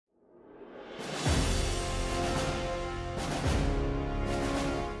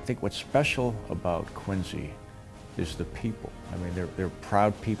think what's special about Quincy is the people. I mean, they're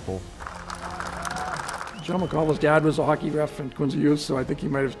proud people. John McCullough's dad was a hockey ref in Quincy Youth, so I think he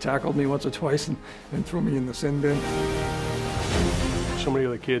might have tackled me once or twice and threw me in the sin bin. So many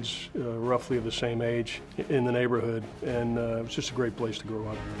other kids roughly of the same age in the neighborhood, and it was just a great place to grow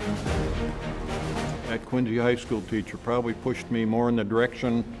up. That Quincy High School teacher probably pushed me more in the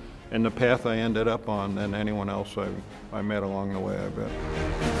direction and the path I ended up on than anyone else I met along the way, I bet.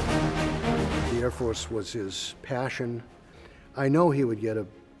 The Air Force was his passion. I know he would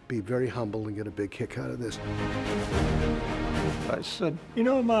be very humble and get a big kick out of this. I said, you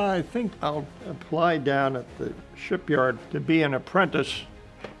know, Ma, I think I'll apply down at the shipyard to be an apprentice.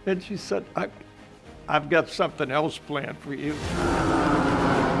 And she said, I've got something else planned for you.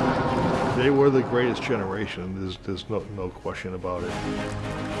 They were the greatest generation. There's no question about it.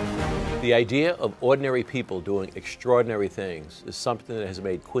 The idea of ordinary people doing extraordinary things is something that has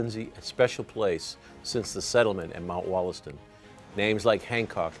made Quincy a special place since the settlement at Mount Wollaston. Names like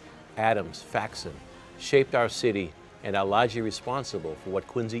Hancock, Adams, Faxon shaped our city and are largely responsible for what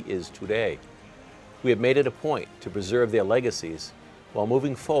Quincy is today. We have made it a point to preserve their legacies while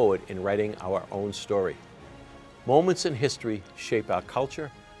moving forward in writing our own story. Moments in history shape our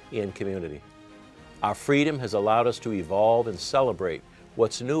culture and community. Our freedom has allowed us to evolve and celebrate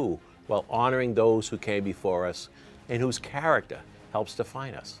what's new while honoring those who came before us and whose character helps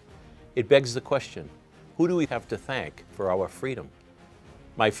define us. It begs the question, who do we have to thank for our freedom?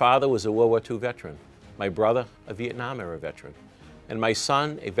 My father was a World War II veteran, my brother a Vietnam-era veteran, and my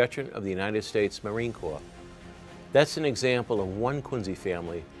son a veteran of the United States Marine Corps. That's an example of one Quincy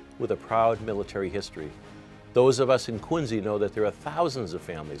family with a proud military history. Those of us in Quincy know that there are thousands of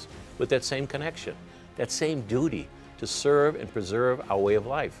families with that same connection, that same duty to serve and preserve our way of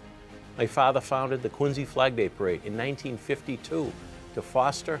life. My father founded the Quincy Flag Day Parade in 1952 to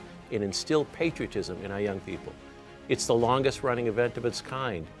foster and instill patriotism in our young people. It's the longest running event of its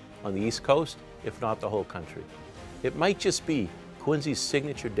kind on the East Coast, if not the whole country. It might just be Quincy's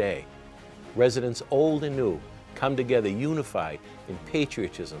signature day. Residents old and new come together unified in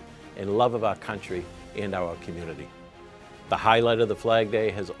patriotism and love of our country and our community. The highlight of the Flag Day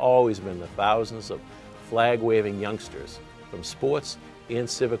has always been the thousands of flag-waving youngsters from sports and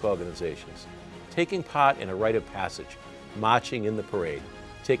civic organizations, taking part in a rite of passage, marching in the parade,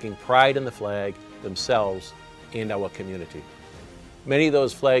 taking pride in the flag, themselves, and our community. Many of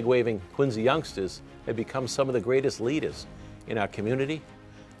those flag-waving Quincy youngsters have become some of the greatest leaders in our community,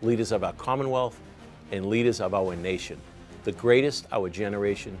 leaders of our Commonwealth, and leaders of our nation, the greatest our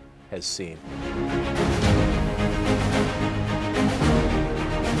generation has seen.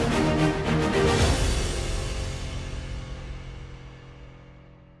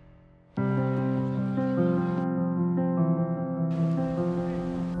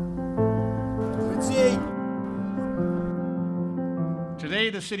 Today,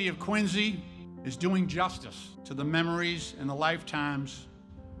 the city of Quincy is doing justice to the memories and the lifetimes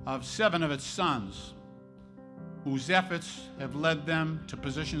of 7 of its sons, whose efforts have led them to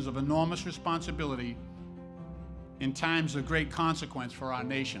positions of enormous responsibility in times of great consequence for our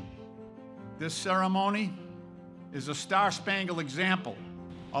nation. This ceremony is a star-spangled example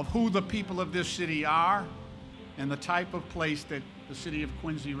of who the people of this city are and the type of place that the city of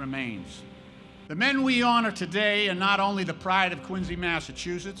Quincy remains. The men we honor today are not only the pride of Quincy,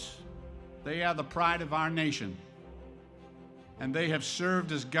 Massachusetts, they are the pride of our nation. And they have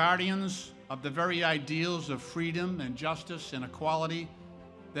served as guardians of the very ideals of freedom and justice and equality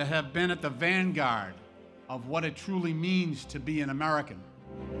that have been at the vanguard of what it truly means to be an American.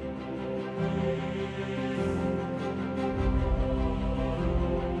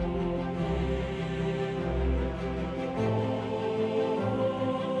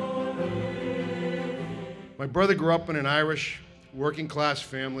 My brother grew up in an Irish working-class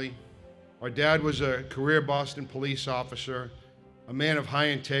family. Our dad was a career Boston police officer, a man of high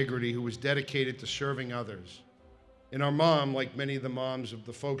integrity who was dedicated to serving others. And our mom, like many of the moms of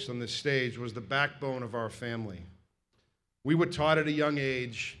the folks on this stage, was the backbone of our family. We were taught at a young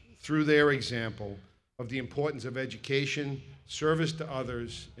age, through their example, of the importance of education, service to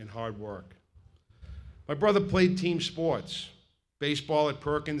others, and hard work. My brother played team sports, baseball at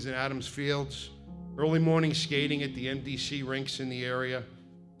Perkins and Adams Fields, early morning skating at the MDC rinks in the area,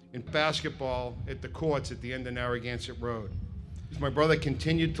 and basketball at the courts at the end of Narragansett Road. As my brother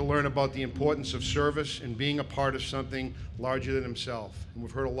continued to learn about the importance of service and being a part of something larger than himself, and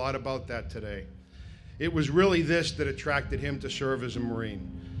we've heard a lot about that today. It was really this that attracted him to serve as a Marine.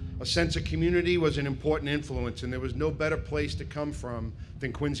 A sense of community was an important influence, and there was no better place to come from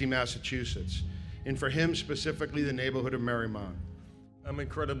than Quincy, Massachusetts, and for him specifically the neighborhood of Marymount. I'm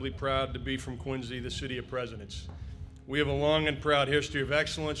incredibly proud to be from Quincy, the city of presidents. We have a long and proud history of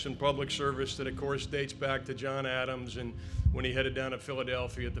excellence in public service that, of course, dates back to John Adams and when he headed down to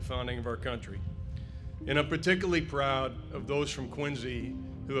Philadelphia at the founding of our country. And I'm particularly proud of those from Quincy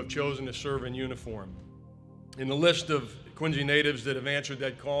who have chosen to serve in uniform. And the list of Quincy natives that have answered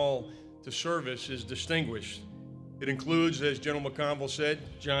that call to service is distinguished. It includes, as General McConville said,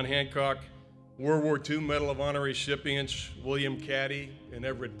 John Hancock, World War II Medal of Honor recipients William Caddy and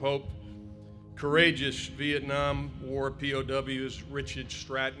Everett Pope, courageous Vietnam War POWs Richard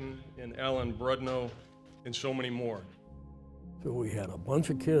Stratton and Alan Brudno, and so many more. So we had a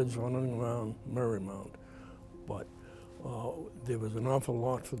bunch of kids running around Marymount, but there was an awful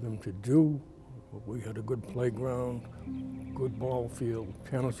lot for them to do. We had a good playground, good ball field,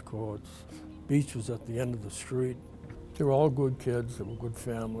 tennis courts, beach was at the end of the street. They were all good kids, they were good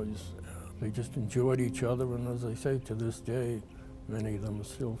families. They just enjoyed each other, and as I say, to this day, many of them are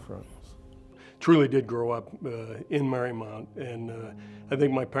still friends. Truly did grow up in Marymount, and I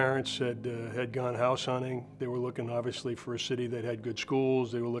think my parents had gone house hunting. They were looking, obviously, for a city that had good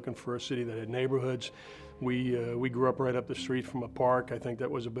schools. They were looking for a city that had neighborhoods. We grew up right up the street from a park. I think that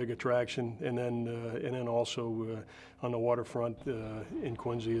was a big attraction, and then also on the waterfront in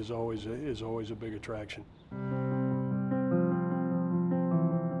Quincy is always a big attraction.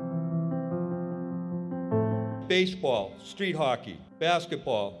 Baseball, street hockey,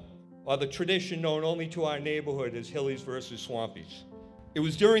 basketball, or the tradition known only to our neighborhood as Hillies versus Swampies. It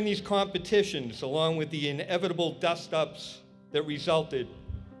was during these competitions, along with the inevitable dust-ups that resulted,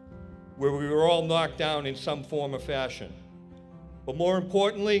 where we were all knocked down in some form or fashion. But more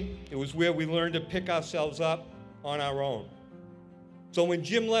importantly, it was where we learned to pick ourselves up on our own. So when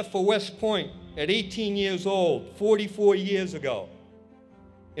Jim left for West Point at 18 years old, 44 years ago,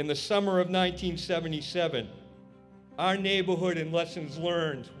 in the summer of 1977, our neighborhood and lessons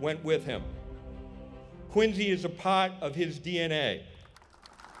learned went with him. Quincy is a part of his DNA.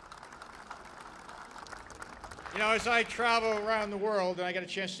 You know, as I travel around the world, and I get a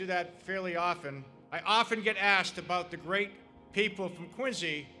chance to do that fairly often, I often get asked about the great people from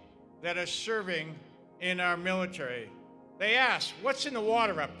Quincy that are serving in our military. They ask, what's in the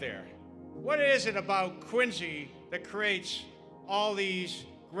water up there? What is it about Quincy that creates all these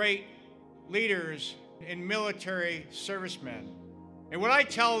great leaders and military servicemen? And what I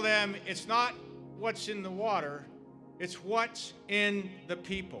tell them, it's not what's in the water, it's what's in the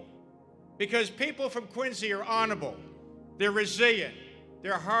people. Because people from Quincy are honorable, they're resilient,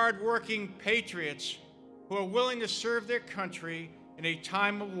 they're hardworking patriots who are willing to serve their country in a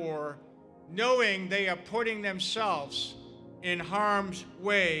time of war, knowing they are putting themselves in harm's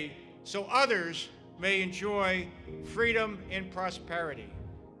way so others may enjoy freedom and prosperity.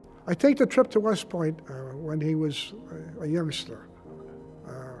 I take the trip to West Point when he was a youngster,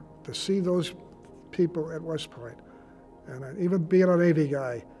 to see those people at West Point. And even being a Navy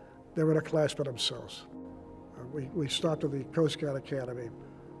guy, they were in a class by themselves. We stopped at the Coast Guard Academy.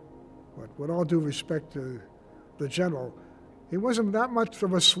 But with all due respect to the general, he wasn't that much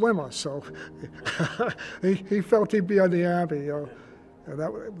of a swimmer, so he felt he'd be on the Army, you know.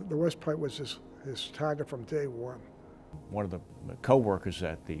 And the West Point was his target from day one. One of the co-workers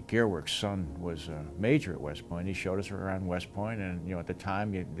at the Gearworks' son was a major at West Point. He showed us around West Point, and you know, at the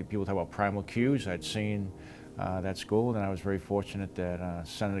time, the people talk about primal cues. I'd seen that school, and I was very fortunate that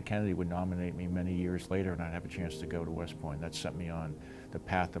Senator Kennedy would nominate me many years later, and I'd have a chance to go to West Point. That set me on the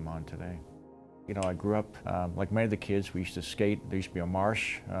path I'm on today. You know, I grew up, like many of the kids, we used to skate. There used to be a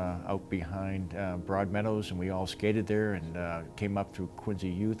marsh out behind Broad Meadows, and we all skated there and came up through Quincy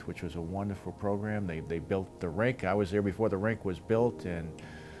Youth, which was a wonderful program. They built the rink. I was there before the rink was built, and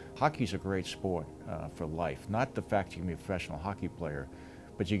hockey's a great sport for life. Not the fact you can be a professional hockey player,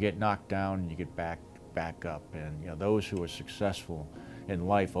 but you get knocked down and you get back up. And you know, those who are successful in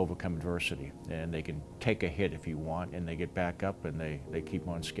life overcome adversity, and they can take a hit if you want, and they get back up and they keep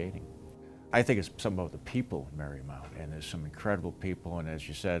on skating. I think it's something about the people in Marymount, and there's some incredible people, and as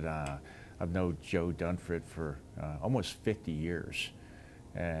you said, I've known Joe Dunford for almost 50 years,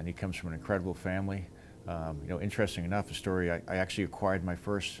 and he comes from an incredible family. You know, interesting enough, a story, I actually acquired my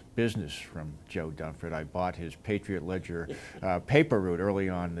first business from Joe Dunford. I bought his Patriot Ledger paper route early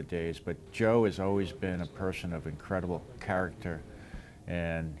on in the days, but Joe has always been a person of incredible character,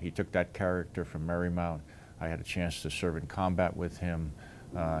 and he took that character from Marymount. I had a chance to serve in combat with him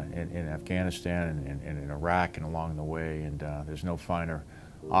in Afghanistan and in Iraq and along the way, and there's no finer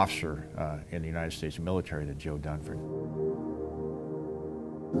officer in the United States military than Joe Dunford.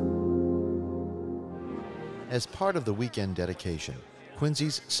 As part of the weekend dedication,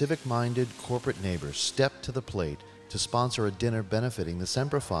 Quincy's civic-minded corporate neighbors stepped to the plate to sponsor a dinner benefiting the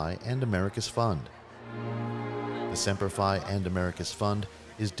Semper Fi and Americas Fund. The Semper Fi and Americas Fund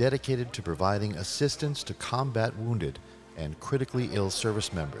is dedicated to providing assistance to combat wounded and critically ill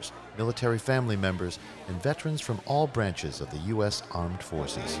service members, military family members, and veterans from all branches of the U.S. Armed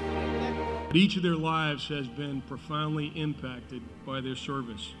Forces. Each of their lives has been profoundly impacted by their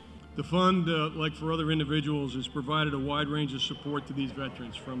service. The fund, like for other individuals, has provided a wide range of support to these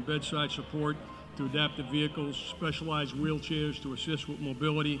veterans, from bedside support to adaptive vehicles, specialized wheelchairs to assist with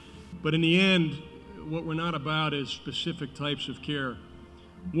mobility. But in the end, what we're not about is specific types of care.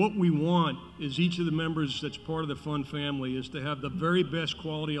 What we want is each of the members that's part of the fund family is to have the very best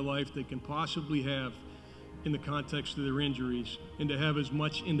quality of life they can possibly have in the context of their injuries, and to have as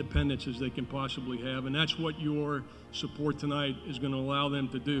much independence as they can possibly have. And that's what your support tonight is going to allow them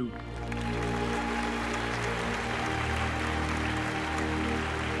to do.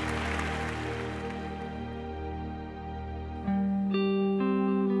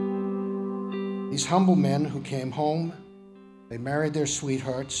 These humble men who came home, they married their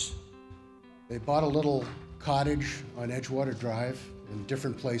sweethearts, they bought a little cottage on Edgewater Drive in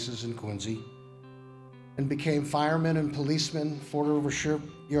different places in Quincy, and became firemen and policemen, Fort River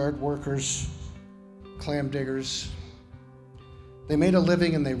shipyard workers, clam diggers. They made a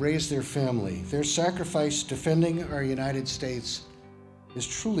living and they raised their family. Their sacrifice defending our United States is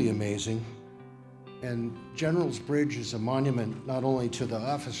truly amazing. And General's Bridge is a monument not only to the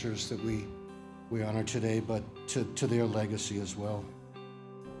officers that we honor today, but to their legacy as well.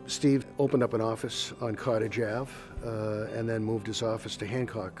 Steve opened up an office on Cottage Ave and then moved his office to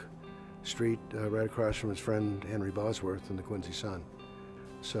Hancock Street, right across from his friend Henry Bosworth in the Quincy Sun.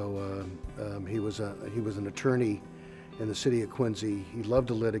 So he was an attorney in the city of Quincy. He loved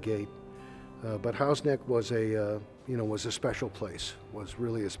to litigate, but House-Neck was a special place. Was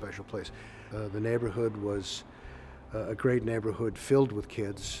really a special place. The neighborhood was a great neighborhood filled with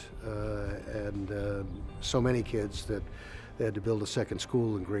kids, and so many kids that they had to build a second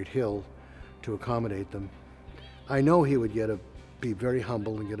school in Great Hill to accommodate them. I know he would be very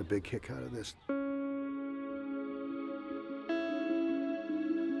humble and get a big kick out of this.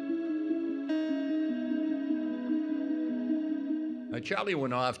 Charlie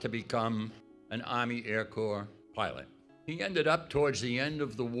went off to become an Army Air Corps pilot. He ended up towards the end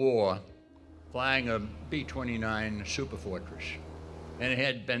of the war flying a B-29 Superfortress, and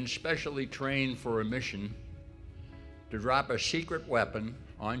had been specially trained for a mission to drop a secret weapon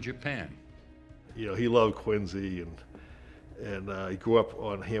on Japan. You know, he loved Quincy, and he grew up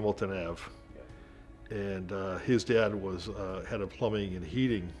on Hamilton Ave. And his dad had a plumbing and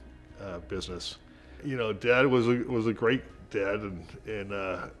heating business. You know, Dad was a great dad, and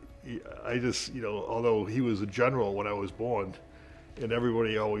I just, you know, although he was a general when I was born, and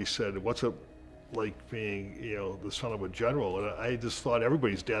everybody always said, "What's it like being, you know, the son of a general?" And I just thought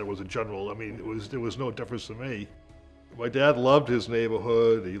everybody's dad was a general. I mean, there was no difference to me. My dad loved his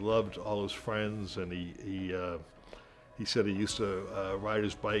neighborhood. He loved all his friends, and he said he used to ride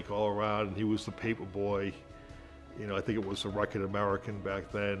his bike all around, and he was the paper boy. You know, I think it was the Record American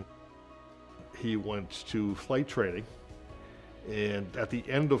back then. He went to flight training, and at the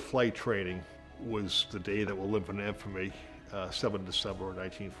end of flight training was the day that will live in infamy, 7 December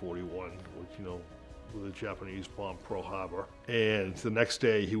 1941, which, you know, the Japanese bombed Pearl Harbor. And the next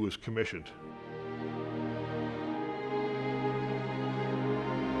day he was commissioned.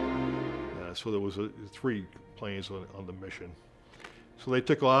 So there was 3 planes on the mission. So they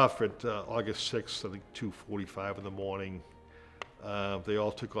took off at August 6th, I think 2:45 in the morning. They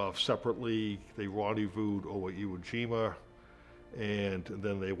all took off separately. They rendezvoused over Iwo Jima, and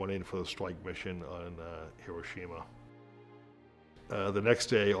then they went in for the strike mission on Hiroshima. The next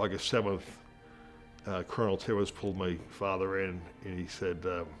day, August 7th, Colonel Tevez pulled my father in, and he said,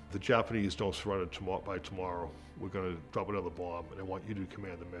 "The Japanese don't surrender by tomorrow. We're going to drop another bomb, and I want you to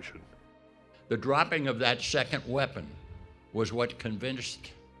command the mission." The dropping of that second weapon was what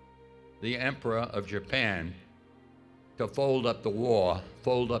convinced the Emperor of Japan to fold up the war,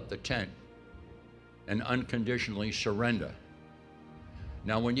 fold up the tent, and unconditionally surrender.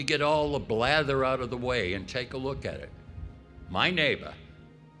 Now, when you get all the blather out of the way and take a look at it, my neighbor,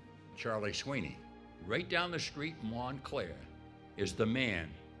 Charlie Sweeney, right down the street in Montclair, is the man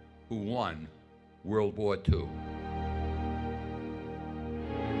who won World War II.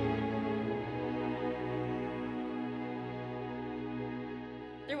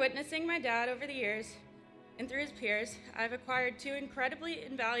 Through witnessing my dad over the years, and through his peers, I've acquired 2 incredibly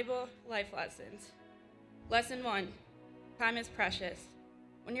invaluable life lessons. Lesson 1, time is precious.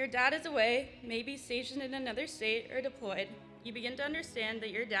 When your dad is away, maybe stationed in another state or deployed, you begin to understand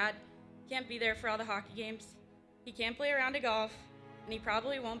that your dad can't be there for all the hockey games, He can't play a round of golf, and he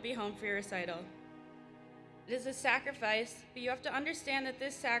probably won't be home for your recital. It is a sacrifice, but you have to understand that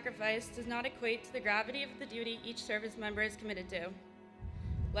this sacrifice does not equate to the gravity of the duty each service member is committed to.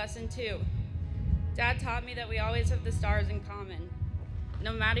 Lesson 2. Dad taught me that we always have the stars in common.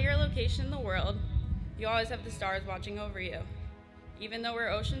 No matter your location in the world, you always have the stars watching over you. Even though we're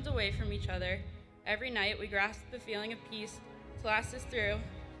oceans away from each other, every night we grasp the feeling of peace to last us through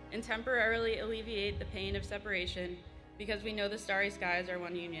and temporarily alleviate the pain of separation because we know the starry skies are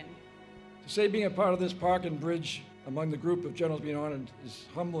one union. To say being a part of this park and bridge among the group of generals being honored is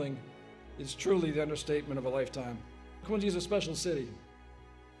humbling is truly the understatement of a lifetime. Quincy is a special city.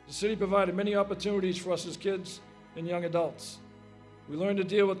 The city provided many opportunities for us as kids and young adults. We learned to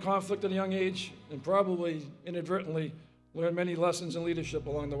deal with conflict at a young age and probably inadvertently learned many lessons in leadership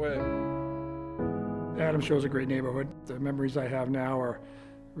along the way. Adams Shore is a great neighborhood. The memories I have now are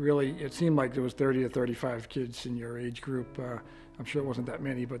really, it seemed like there was 30 to 35 kids in your age group. I'm sure it wasn't that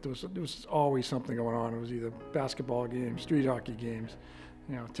many, but there was always something going on. It was either basketball games, street hockey games,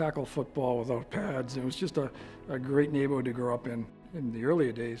 tackle football without pads. It was just a great neighborhood to grow up in the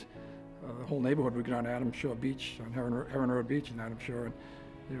earlier days. The whole neighborhood would go down to Adams Shore Beach, on Heron Road Beach in Adams Shore. And,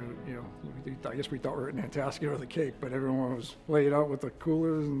 I guess we thought we were at Nantasket or the Cape, but everyone was laid out with the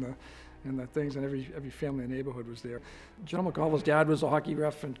coolers and the things, and every family in the neighborhood was there. General McCullough's dad was a hockey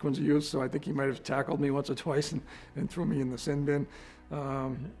ref in Quincy Youth, so I think he might have tackled me once or twice and threw me in the sin bin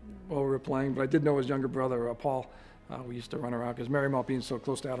while we were playing. But I did know his younger brother, Paul. We used to run around, because Marymount being so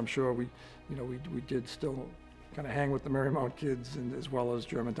close to Adams Shore, we did still kind of hang with the Marymount kids, and as well as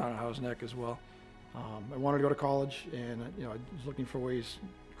Germantown and House Neck as well. I wanted to go to college, and I was looking for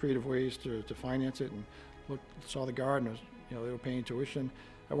creative ways to finance it, and saw the Guard, and they were paying tuition.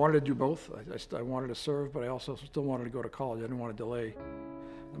 I wanted to do both. I wanted to serve, but I also still wanted to go to college. I didn't want to delay.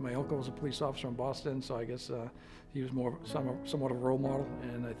 And my uncle was a police officer in Boston, so I guess he was somewhat of a role model.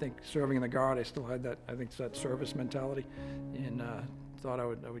 And I think serving in the Guard, I still had that service mentality, and thought I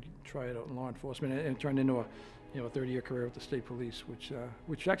would try it out in law enforcement, and it turned into a 30-year career with the state police,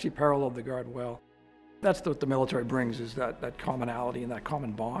 which actually paralleled the Guard well. That's what the military brings, is that commonality and that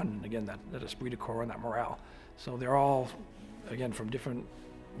common bond, and again, that esprit de corps and that morale. So they're all, again, from different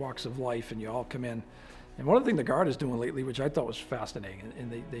walks of life, and you all come in. And one of the things the Guard is doing lately, which I thought was fascinating,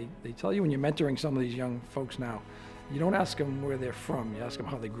 and they tell you when you're mentoring some of these young folks now, you don't ask them where they're from, you ask them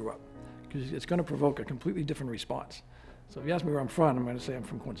how they grew up, because it's going to provoke a completely different response. So if you ask me where I'm from, I'm going to say I'm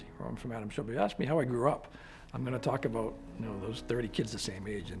from Quincy, or I'm from Adams Shore. But if you ask me how I grew up, I'm going to talk about those 30 kids the same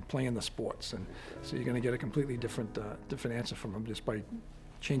age and playing the sports, and so you're going to get a completely different answer from them just by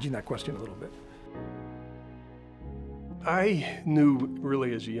changing that question a little bit. I knew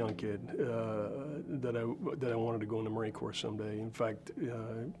really as a young kid that I wanted to go in the Marine Corps someday. In fact,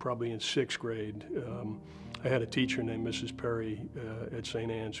 probably in 6th grade, I had a teacher named Mrs. Perry at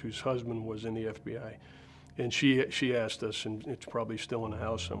St. Anne's whose husband was in the FBI. And she asked us, and it's probably still in the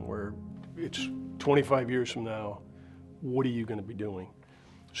house somewhere, it's 25 years from now, what are you going to be doing?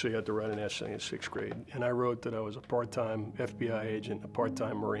 So you had to write an essay in 6th grade. And I wrote that I was a part-time FBI agent, a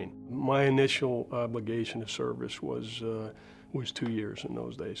part-time Marine. My initial obligation of service was 2 years in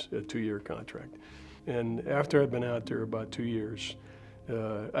those days, a 2-year contract. And after I'd been out there about 2 years,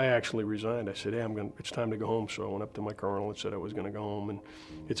 I actually resigned. I said, hey, it's time to go home. So I went up to my colonel and said I was going to go home. And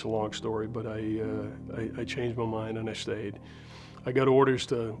it's a long story, but I changed my mind and I stayed. I got orders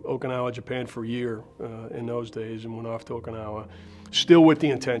to Okinawa, Japan for a year in those days, and went off to Okinawa, still with the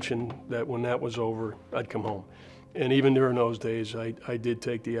intention that when that was over, I'd come home. And even during those days, I did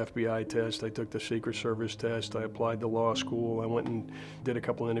take the FBI test, I took the Secret Service test, I applied to law school, I went and did a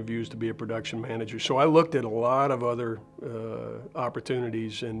couple interviews to be a production manager. So I looked at a lot of other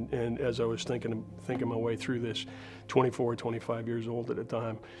opportunities, and as I was thinking my way through this, 24, 25 years old at the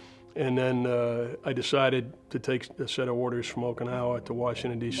time. And then I decided to take a set of orders from Okinawa to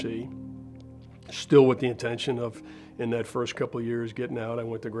Washington, D.C., still with the intention of, in that first couple of years, getting out. I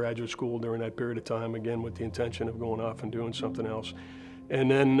went to graduate school during that period of time, again, with the intention of going off and doing something else.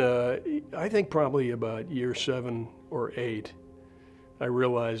 And then I think probably about year 7 or 8, I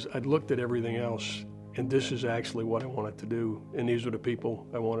realized I'd looked at everything else, and this is actually what I wanted to do, and these are the people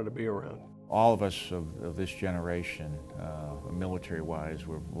I wanted to be around. All of us of this generation, military-wise,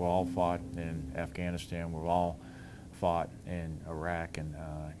 we've all fought in Afghanistan, we've all fought in Iraq, and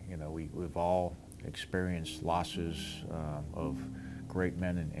we've all experienced losses of great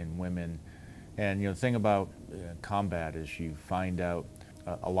men and women. And the thing about combat is you find out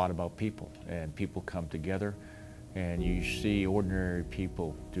a lot about people, and people come together, and you see ordinary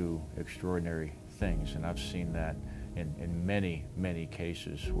people do extraordinary things. And I've seen that in many, many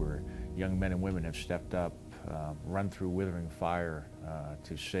cases where young men and women have stepped up run through withering fire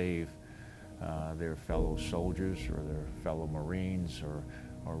to save their fellow soldiers or their fellow Marines or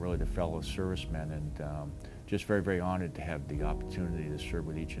really their fellow servicemen, and just very, very honored to have the opportunity to serve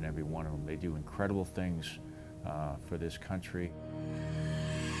with each and every one of them. They do incredible things for this country.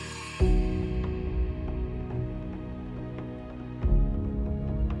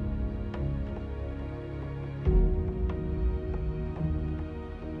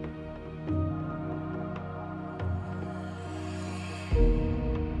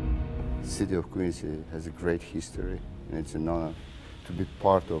 The city of Quincy has a great history, and it's an honor to be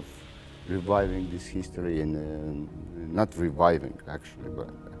part of reviving this history and not reviving actually, but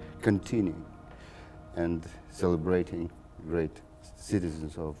continuing and celebrating great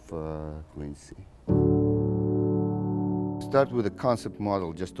citizens of Quincy. Start with a concept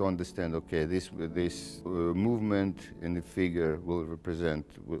model just to understand, okay, this movement in the figure will represent,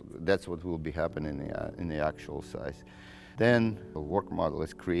 that's what will be happening in the actual size. Then a work model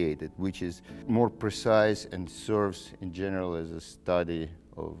is created, which is more precise and serves in general as a study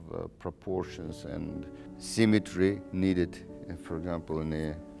of proportions and symmetry needed. And for example, in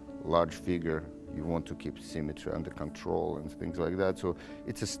a large figure, you want to keep symmetry under control and things like that. So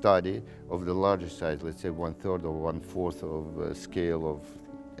it's a study of the larger size, let's say 1/3 or 1/4 of a scale of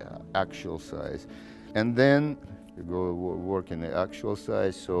actual size. And then you go work in the actual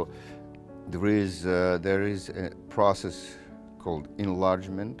size. So there is a process called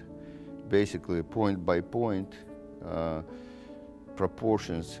enlargement, basically point by point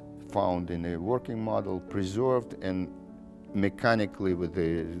proportions found in a working model preserved and mechanically with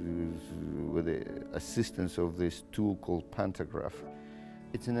the assistance of this tool called pantograph.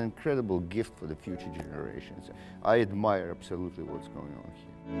 It's an incredible gift for the future generations. I admire absolutely what's going on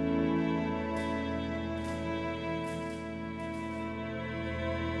here.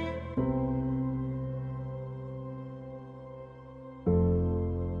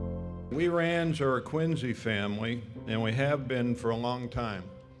 We Rands are a Quincy family, and we have been for a long time.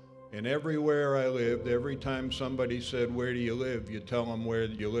 And everywhere I lived, every time somebody said, "Where do you live?" you tell them where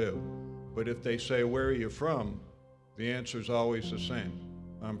you live. But if they say, "Where are you from?" the answer's always the same.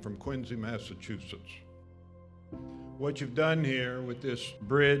 I'm from Quincy, Massachusetts. What you've done here with this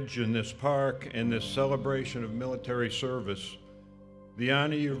bridge and this park and this celebration of military service, the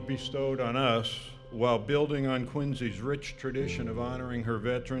honor you've bestowed on us while building on Quincy's rich tradition of honoring her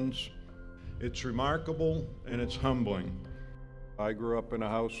veterans, it's remarkable and it's humbling. I grew up in a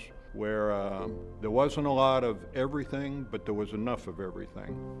house where there wasn't a lot of everything, but there was enough of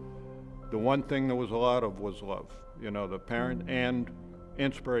everything. The one thing there was a lot of was love, you know, the parent and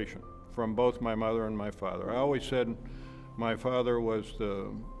inspiration from both my mother and my father. I always said my father was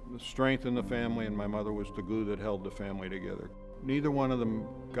the strength in the family and my mother was the glue that held the family together. Neither one of them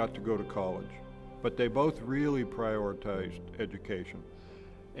got to go to college, but they both really prioritized education.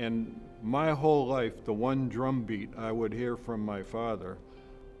 And my whole life, the one drumbeat I would hear from my father,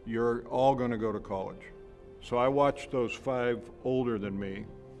 "You're all going to go to college." So I watched those 5 older than me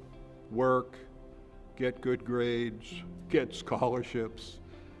work, get good grades, get scholarships,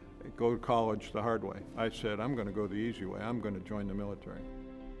 go to college the hard way. I said, I'm going to go the easy way. I'm going to join the military.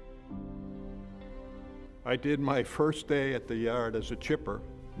 I did my first day at the yard as a chipper,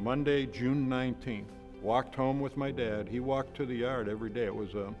 Monday, June 19th. Walked home with my dad. He walked to the yard every day. It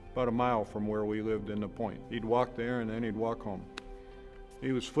was about a mile from where we lived in the Point. He'd walk there and then he'd walk home.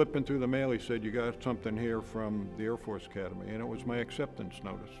 He was flipping through the mail. He said, "You got something here from the Air Force Academy," and it was my acceptance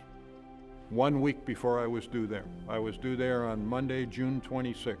notice. 1 week before I was due there. I was due there on Monday, June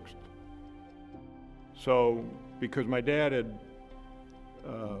 26th. So, because my dad had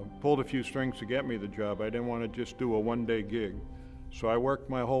pulled a few strings to get me the job, I didn't want to just do a one-day gig. So I worked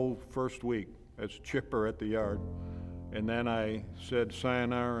my whole first week as chipper at the yard, and then I said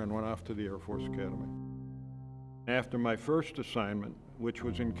sayonara and went off to the Air Force Academy. After my first assignment, which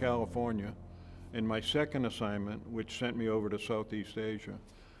was in California, and my second assignment, which sent me over to Southeast Asia,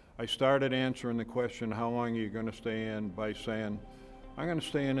 I started answering the question, "How long are you going to stay in?" by saying, "I'm going to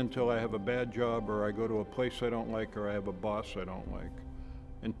stay in until I have a bad job or I go to a place I don't like or I have a boss I don't like."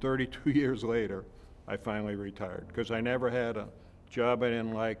 And 32 years later, I finally retired because I never had a job I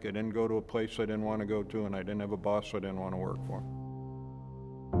didn't like, I didn't go to a place I didn't want to go to, and I didn't have a boss I didn't want to work for.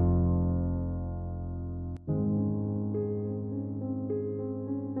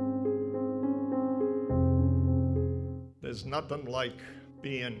 There's nothing like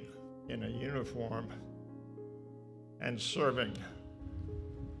being in a uniform and serving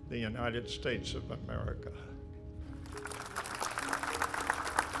the United States of America.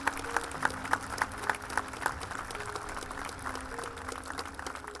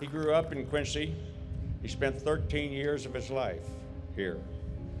 He grew up in Quincy He spent 13 years of his life here.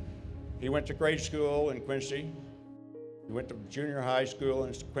 He went to grade school in Quincy. He went to junior high school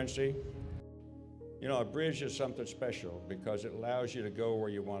in Quincy. You know, a bridge is something special because it allows you to go where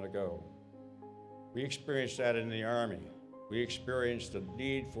you want to go. We experienced that in the Army. We experienced the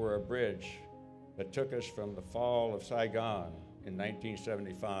need for a bridge that took us from the fall of Saigon in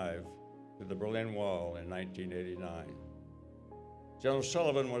 1975 to the Berlin Wall in 1989. General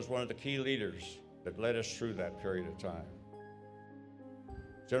Sullivan was one of the key leaders that led us through that period of time.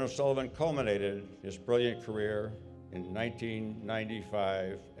 General Sullivan culminated his brilliant career in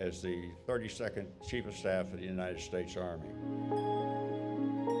 1995 as the 32nd Chief of Staff of the United States Army.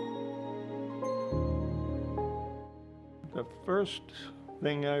 The first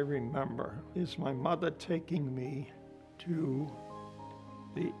thing I remember is my mother taking me to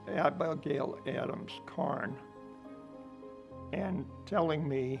the Abigail Adams cairn and telling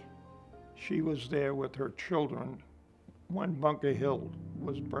me she was there with her children when Bunker Hill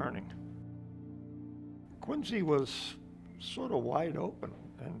was burning. Quincy was sort of wide open,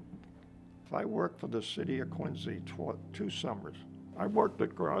 and if I worked for the city of Quincy 2 summers, I worked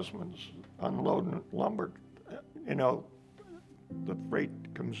at Grossman's unloading lumber. You know, the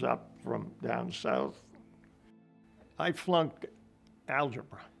freight comes up from down south. I flunked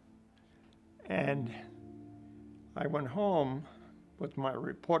algebra, and I went home with my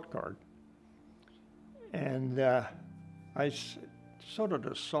report card, and I sort of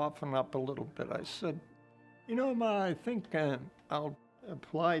to soften up a little bit, I said, you know, Ma, I think I'll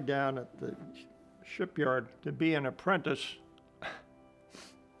apply down at the shipyard to be an apprentice.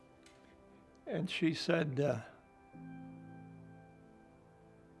 And she said,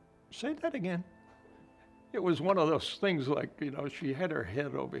 say that again. It was one of those things like, you know, she had her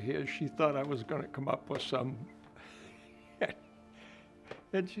head over here. She thought I was going to come up with some.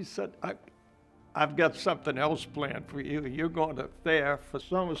 And she said, I've got something else planned for you. You're going to Thayer for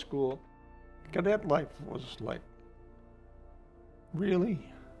summer school. Cadet life was like, really?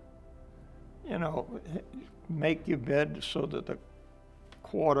 You know, make your bed so that the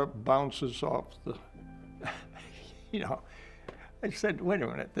quarter bounces off the, you know. I said, wait a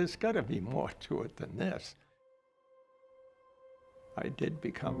minute, there's got to be more to it than this. I did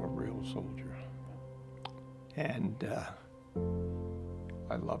become a real soldier, and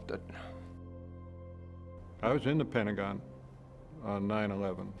I loved it. I was in the Pentagon on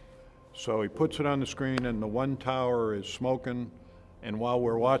 9/11. So he puts it on the screen and the one tower is smoking, and while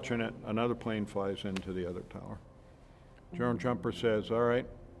we're watching it, another plane flies into the other tower. General Jumper says, all right,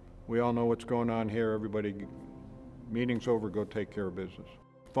 we all know what's going on here, everybody, meeting's over, go take care of business.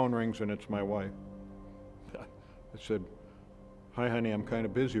 Phone rings and it's my wife. I said, hi honey, I'm kind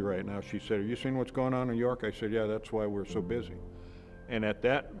of busy right now. She said, have you seen what's going on in New York? I said, yeah, that's why we're so busy. And at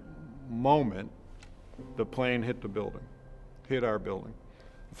that moment, the plane hit the building, hit our building.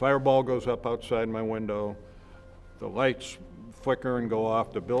 The fireball goes up outside my window, the lights flicker and go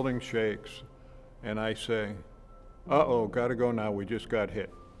off, the building shakes, and I say, uh-oh, gotta go now, we just got hit,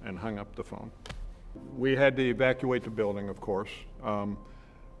 and hung up the phone. We had to evacuate the building, of course,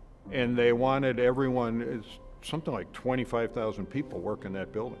 and they wanted everyone, it's something like 25,000 people work in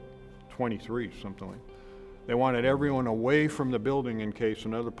that building, 23, something like. They wanted everyone away from the building in case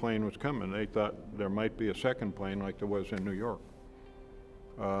another plane was coming. They thought there might be a second plane like there was in New York.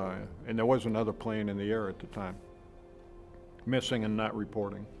 And there was another plane in the air at the time, missing and not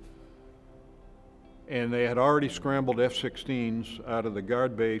reporting. And they had already scrambled F-16s out of the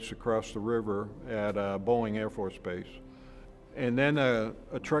guard base across the river at Bolling Air Force Base. And then a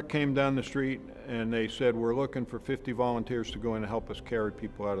truck came down the street and they said, we're looking for 50 volunteers to go in and help us carry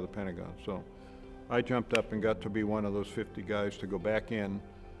people out of the Pentagon. So I jumped up and got to be one of those 50 guys to go back in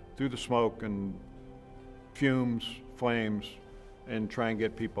through the smoke and fumes, flames, and try and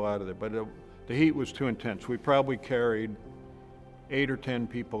get people out of there. But the heat was too intense. We probably carried 8 or 10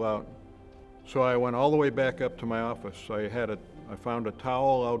 people out. So I went all the way back up to my office. I found a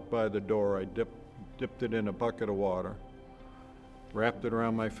towel out by the door. I dipped it in a bucket of water, wrapped it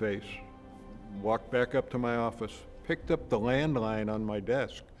around my face, walked back up to my office, picked up the landline on my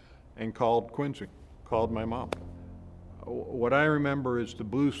desk, and called Quincy, called my mom. What I remember is the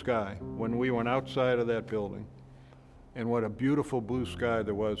blue sky when we went outside of that building, and what a beautiful blue sky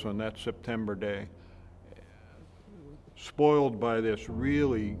there was on that September day, spoiled by this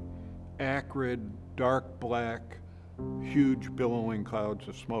really acrid, dark black, huge billowing clouds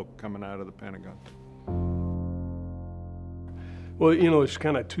of smoke coming out of the Pentagon. Well, you know, it's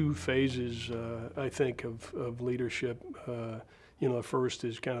kind of two phases, I think, of leadership. you know, the first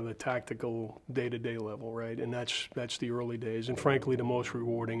is kind of the tactical day-to-day level, right? And that's the early days, and frankly, the most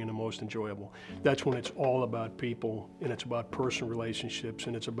rewarding and the most enjoyable. That's when it's all about people, and it's about personal relationships,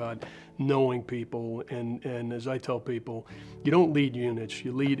 and it's about knowing people. And as I tell people, you don't lead units,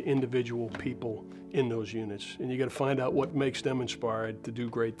 you lead individual people in those units. And you got to find out what makes them inspired to do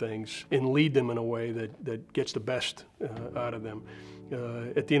great things and lead them in a way that gets the best out of them.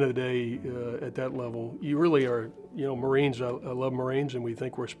 At the end of the day, at that level, you really are, you know, Marines, I love Marines and we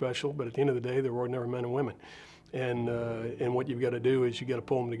think we're special, but at the end of the day, they're ordinary men and women. And what you've got to do is you got to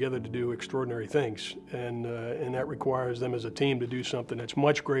pull them together to do extraordinary things. And that requires them as a team to do something that's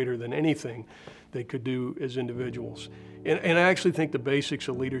much greater than anything they could do as individuals. And I actually think the basics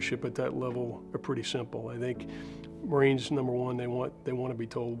of leadership at that level are pretty simple. I think Marines, number one, they want to be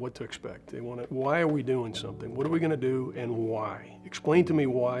told what to expect. They want to, why are we doing something? What are we going to do and why? Explain to me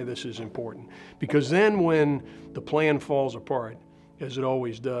why this is important. Because then when the plan falls apart, as it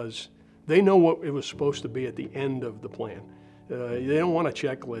always does, they know what it was supposed to be at the end of the plan. They don't want a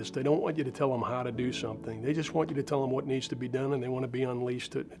checklist. They don't want you to tell them how to do something. They just want you to tell them what needs to be done, and they want to be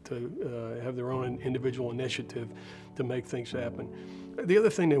unleashed to have their own individual initiative to make things happen. The other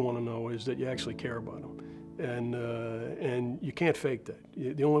thing they want to know is that you actually care about them. And you can't fake that.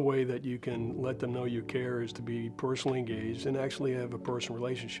 The only way that you can let them know you care is to be personally engaged and actually have a personal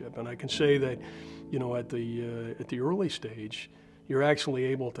relationship. And I can say that, you know, at the early stage, you're actually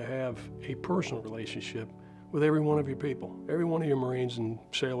able to have a personal relationship with every one of your people. Every one of your Marines and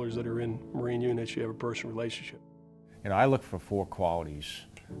sailors that are in Marine units, you have a personal relationship. You know, I look for 4 qualities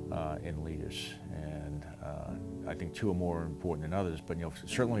in leaders, and I think 2 are more important than others, but you know,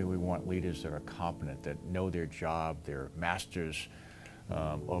 certainly we want leaders that are competent, that know their job, they're masters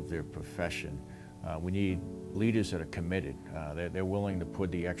of their profession. We need leaders that are committed. They're willing to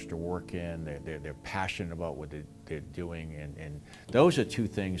put the extra work in, they're passionate about what they're doing, and those are 2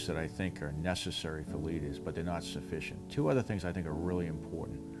 things that I think are necessary for leaders, but they're not sufficient. 2 other things I think are really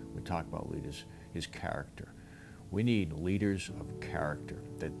important when we talk about leaders is character. We need leaders of character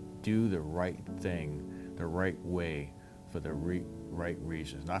that do the right thing the right way for the right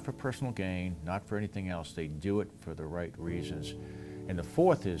reasons. Not for personal gain, not for anything else. They do it for the right reasons. And the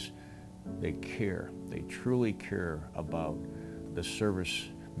 4th is they care. They truly care about the service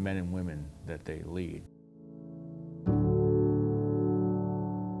men and women that they lead.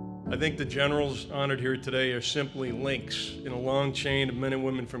 I think the generals honored here today are simply links in a long chain of men and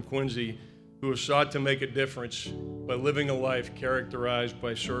women from Quincy who have sought to make a difference by living a life characterized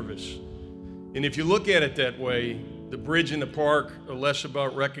by service. And if you look at it that way, the bridge and the park are less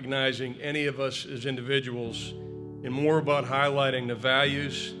about recognizing any of us as individuals and more about highlighting the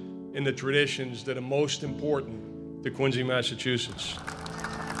values and the traditions that are most important to Quincy, Massachusetts.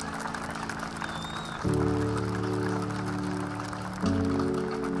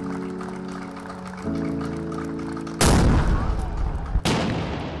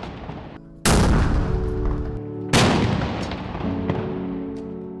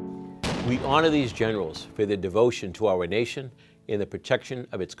 We honor these generals for their devotion to our nation in the protection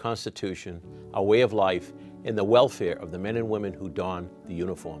of its Constitution, our way of life, and the welfare of the men and women who don the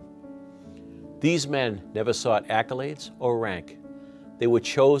uniform. These men never sought accolades or rank. They were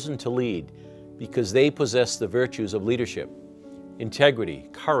chosen to lead because they possessed the virtues of leadership: integrity,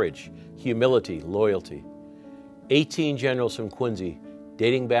 courage, humility, loyalty. 18 generals from Quincy,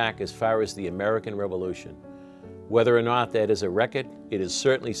 dating back as far as the American Revolution. Whether or not that is a record, it is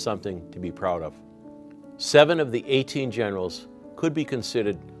certainly something to be proud of. 7 of the 18 generals could be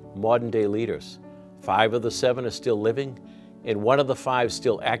considered modern-day leaders. 5 of the 7 are still living, and 1 of the 5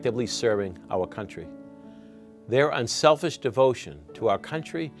 still actively serving our country. Their unselfish devotion to our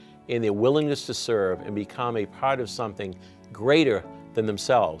country and their willingness to serve and become a part of something greater than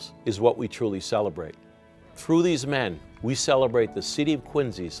themselves is what we truly celebrate. Through these men, we celebrate the city of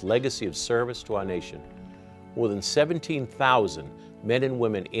Quincy's legacy of service to our nation. More than 17,000 men and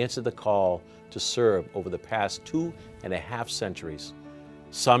women answered the call to serve over the past 2.5 centuries,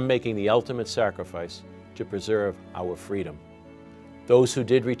 some making the ultimate sacrifice to preserve our freedom. Those who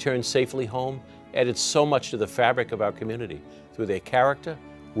did return safely home added so much to the fabric of our community through their character,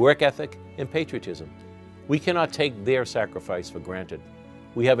 work ethic, and patriotism. We cannot take their sacrifice for granted.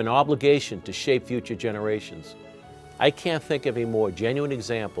 We have an obligation to shape future generations. I can't think of a more genuine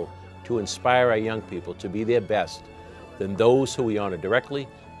example to inspire our young people to be their best than those who we honor directly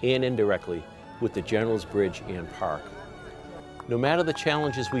and indirectly with the General's Bridge and Park. No matter the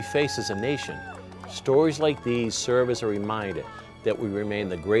challenges we face as a nation, stories like these serve as a reminder that we remain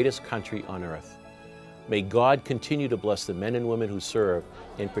the greatest country on earth. May God continue to bless the men and women who serve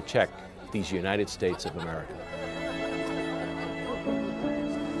and protect these United States of America.